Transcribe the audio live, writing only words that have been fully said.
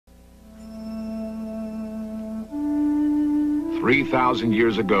3,000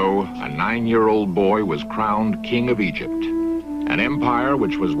 years ago, a 9-year-old boy was crowned king of Egypt, an empire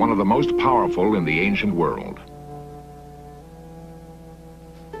which was one of the most powerful in the ancient world.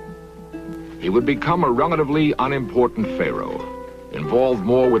 He would become a relatively unimportant pharaoh, involved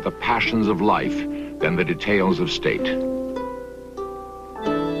more with the passions of life than the details of state.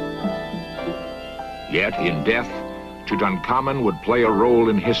 Yet in death, Tutankhamun would play a role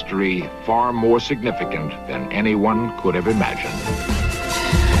in history far more significant than anyone could have imagined.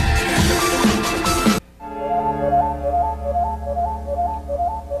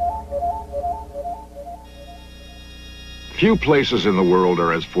 Few places in the world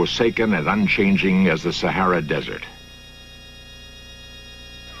are as forsaken and unchanging as the Sahara Desert.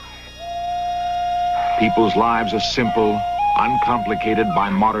 People's lives are simple, uncomplicated by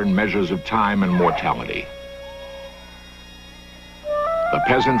modern measures of time and mortality. The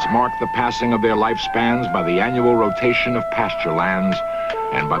peasants mark the passing of their lifespans by the annual rotation of pasture lands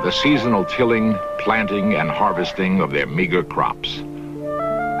and by the seasonal tilling, planting, and harvesting of their meager crops.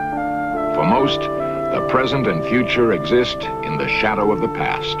 For most, the present and future exist in the shadow of the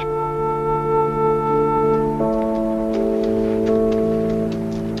past.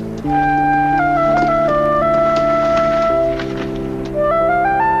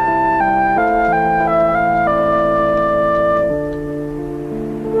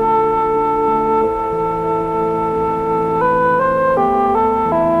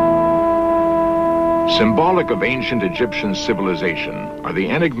 Symbolic of ancient Egyptian civilization are the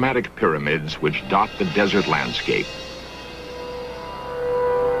enigmatic pyramids which dot the desert landscape.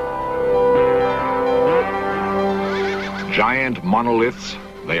 Giant monoliths,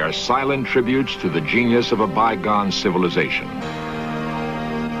 they are silent tributes to the genius of a bygone civilization.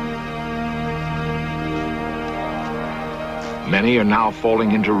 Many are now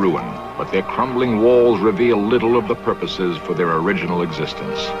falling into ruin, but their crumbling walls reveal little of the purposes for their original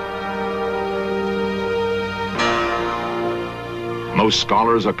existence. Most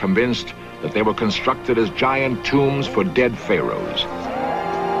scholars are convinced that they were constructed as giant tombs for dead pharaohs.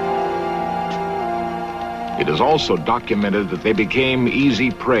 It is also documented that they became easy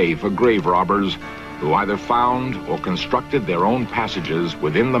prey for grave robbers who either found or constructed their own passages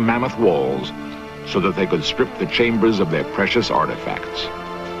within the mammoth walls so that they could strip the chambers of their precious artifacts.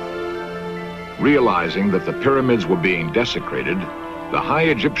 Realizing that the pyramids were being desecrated, the high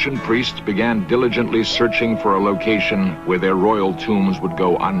Egyptian priests began diligently searching for a location where their royal tombs would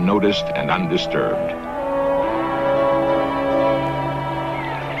go unnoticed and undisturbed.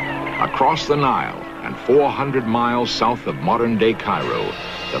 Across the Nile and 400 miles south of modern-day Cairo,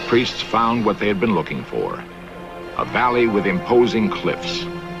 the priests found what they had been looking for: a valley with imposing cliffs,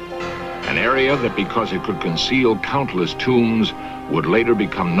 an area that, because it could conceal countless tombs, would later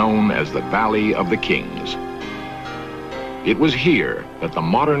become known as the Valley of the Kings. It was here that the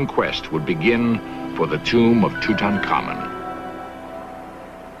modern quest would begin for the tomb of Tutankhamun.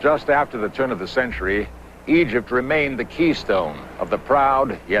 Just after the turn of the century, Egypt remained the keystone of the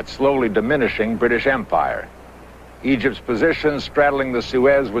proud yet slowly diminishing British Empire. Egypt's position straddling the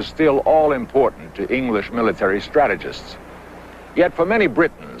Suez was still all important to English military strategists. Yet for many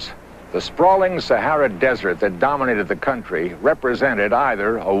Britons, the sprawling Sahara Desert that dominated the country represented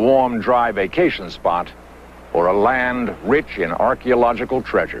either a warm, dry vacation spot or a land rich in archaeological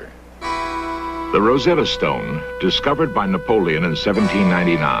treasure. The Rosetta Stone, discovered by Napoleon in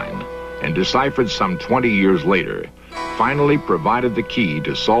 1799 and deciphered some 20 years later, finally provided the key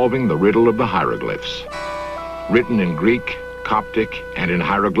to solving the riddle of the hieroglyphs. Written in Greek, Coptic, and in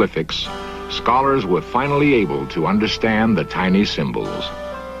hieroglyphics, scholars were finally able to understand the tiny symbols.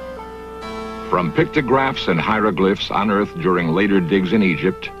 From pictographs and hieroglyphs unearthed during later digs in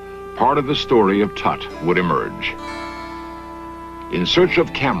Egypt, part of the story of Tut would emerge. In search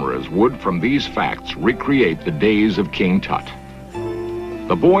of cameras would, from these facts, recreate the days of King Tut.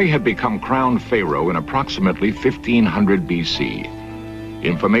 The boy had become crowned pharaoh in approximately 1500 BC.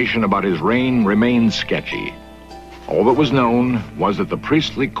 Information about his reign remained sketchy. All that was known was that the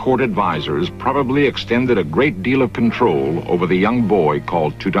priestly court advisors probably extended a great deal of control over the young boy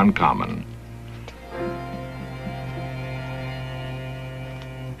called Tutankhamun.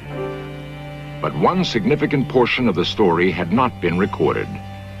 But one significant portion of the story had not been recorded: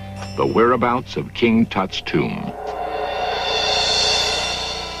 the whereabouts of King Tut's tomb.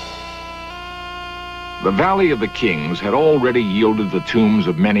 The Valley of the Kings had already yielded the tombs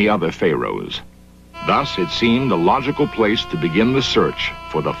of many other pharaohs. Thus, it seemed a logical place to begin the search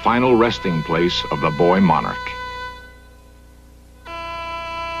for the final resting place of the boy monarch.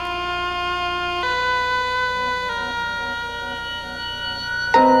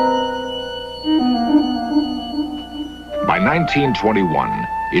 By By 1921,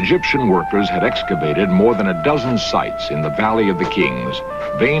 Egyptian workers had excavated more than a dozen sites in the Valley of the Kings,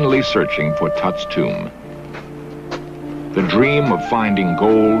 vainly searching for Tut's tomb. The dream of finding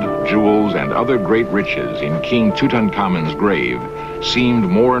gold, jewels, and other great riches in King Tutankhamun's grave seemed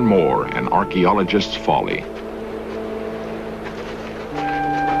more and more an archaeologist's folly.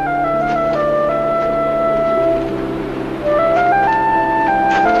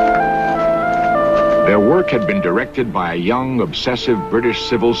 Their work had been directed by a young, obsessive British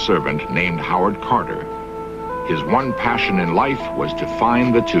civil servant named Howard Carter. His one passion in life was to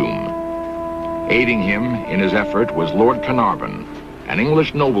find the tomb. Aiding him in his effort was Lord Carnarvon, an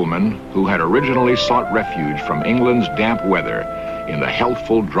English nobleman who had originally sought refuge from England's damp weather in the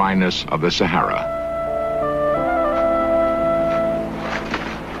healthful dryness of the Sahara.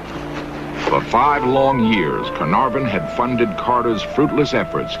 For 5 long years, Carnarvon had funded Carter's fruitless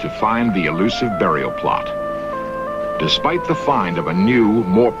efforts to find the elusive burial plot. Despite the find of a new,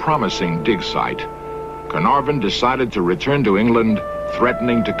 more promising dig site, Carnarvon decided to return to England,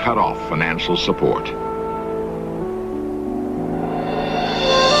 threatening to cut off financial support.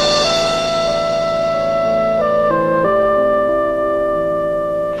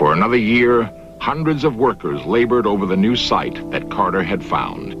 For another year, hundreds of workers labored over the new site that Carter had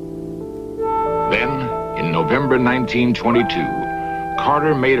found. Then, in November 1922,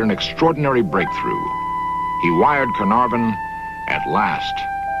 Carter made an extraordinary breakthrough. He wired Carnarvon, at last,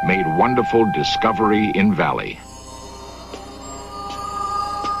 made wonderful discovery in Valley.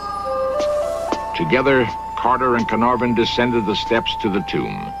 Together, Carter and Carnarvon descended the steps to the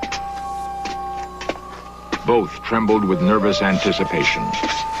tomb. Both trembled with nervous anticipation.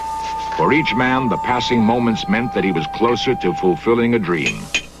 For each man, the passing moments meant that he was closer to fulfilling a dream.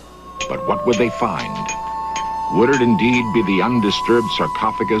 But what would they find? Would it indeed be the undisturbed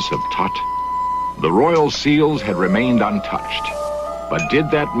sarcophagus of Tut? The royal seals had remained untouched. But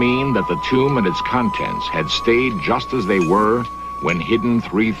did that mean that the tomb and its contents had stayed just as they were when hidden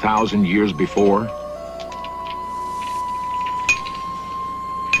 3,000 years before?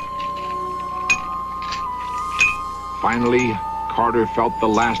 Finally, Carter felt the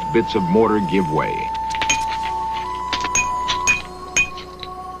last bits of mortar give way.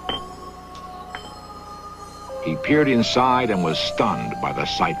 He peered inside and was stunned by the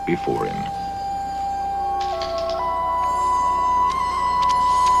sight before him.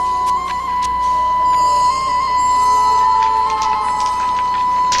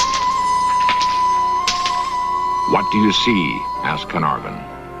 "What do you see?" asked Carnarvon.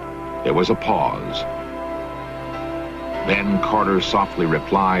 There was a pause. Then Carter softly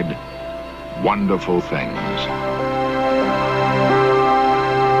replied, "Wonderful things."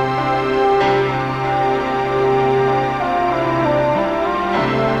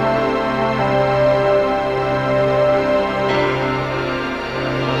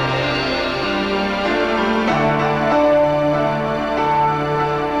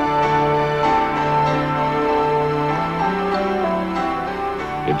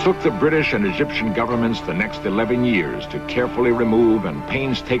 It took the British and Egyptian governments the next 11 years to carefully remove and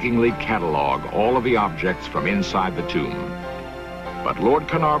painstakingly catalog all of the objects from inside the tomb. But Lord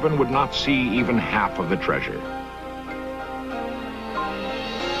Carnarvon would not see even half of the treasure.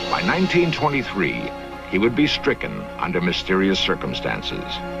 By 1923, he would be stricken under mysterious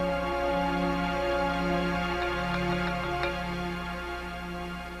circumstances.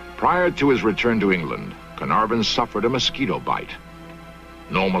 Prior to his return to England, Carnarvon suffered a mosquito bite.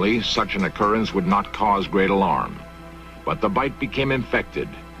 Normally, such an occurrence would not cause great alarm, but the bite became infected,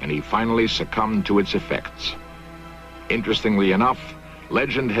 and he finally succumbed to its effects. Interestingly enough,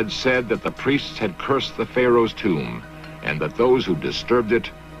 legend had said that the priests had cursed the pharaoh's tomb, and that those who disturbed it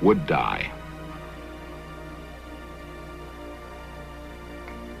would die.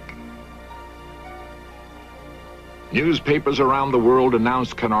 Newspapers around the world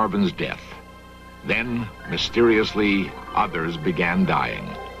announced Carnarvon's death. Then, mysteriously, others began dying.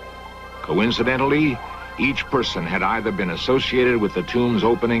 Coincidentally, each person had either been associated with the tomb's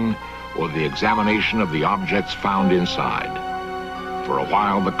opening or the examination of the objects found inside. For a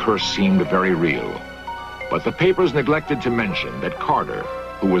while, the curse seemed very real. But the papers neglected to mention that Carter,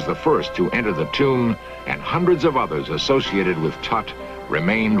 who was the first to enter the tomb, and hundreds of others associated with Tut,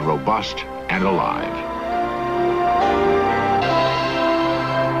 remained robust and alive.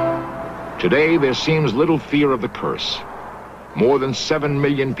 Today, there seems little fear of the curse. More than 7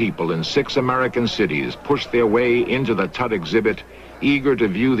 million people in 6 American cities pushed their way into the Tut exhibit, eager to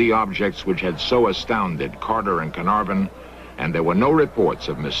view the objects which had so astounded Carter and Carnarvon, and there were no reports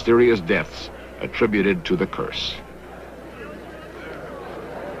of mysterious deaths attributed to the curse.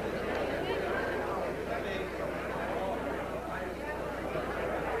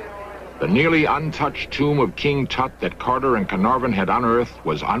 The nearly untouched tomb of King Tut that Carter and Carnarvon had unearthed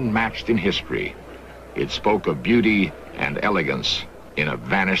was unmatched in history. It spoke of beauty and elegance in a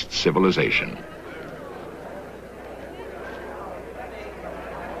vanished civilization.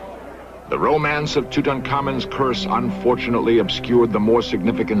 The romance of Tutankhamun's curse unfortunately obscured the more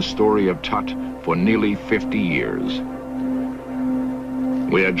significant story of Tut for nearly 50 years.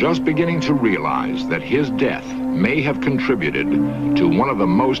 We are just beginning to realize that his death may have contributed to one of the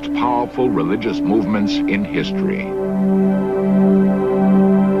most powerful religious movements in history.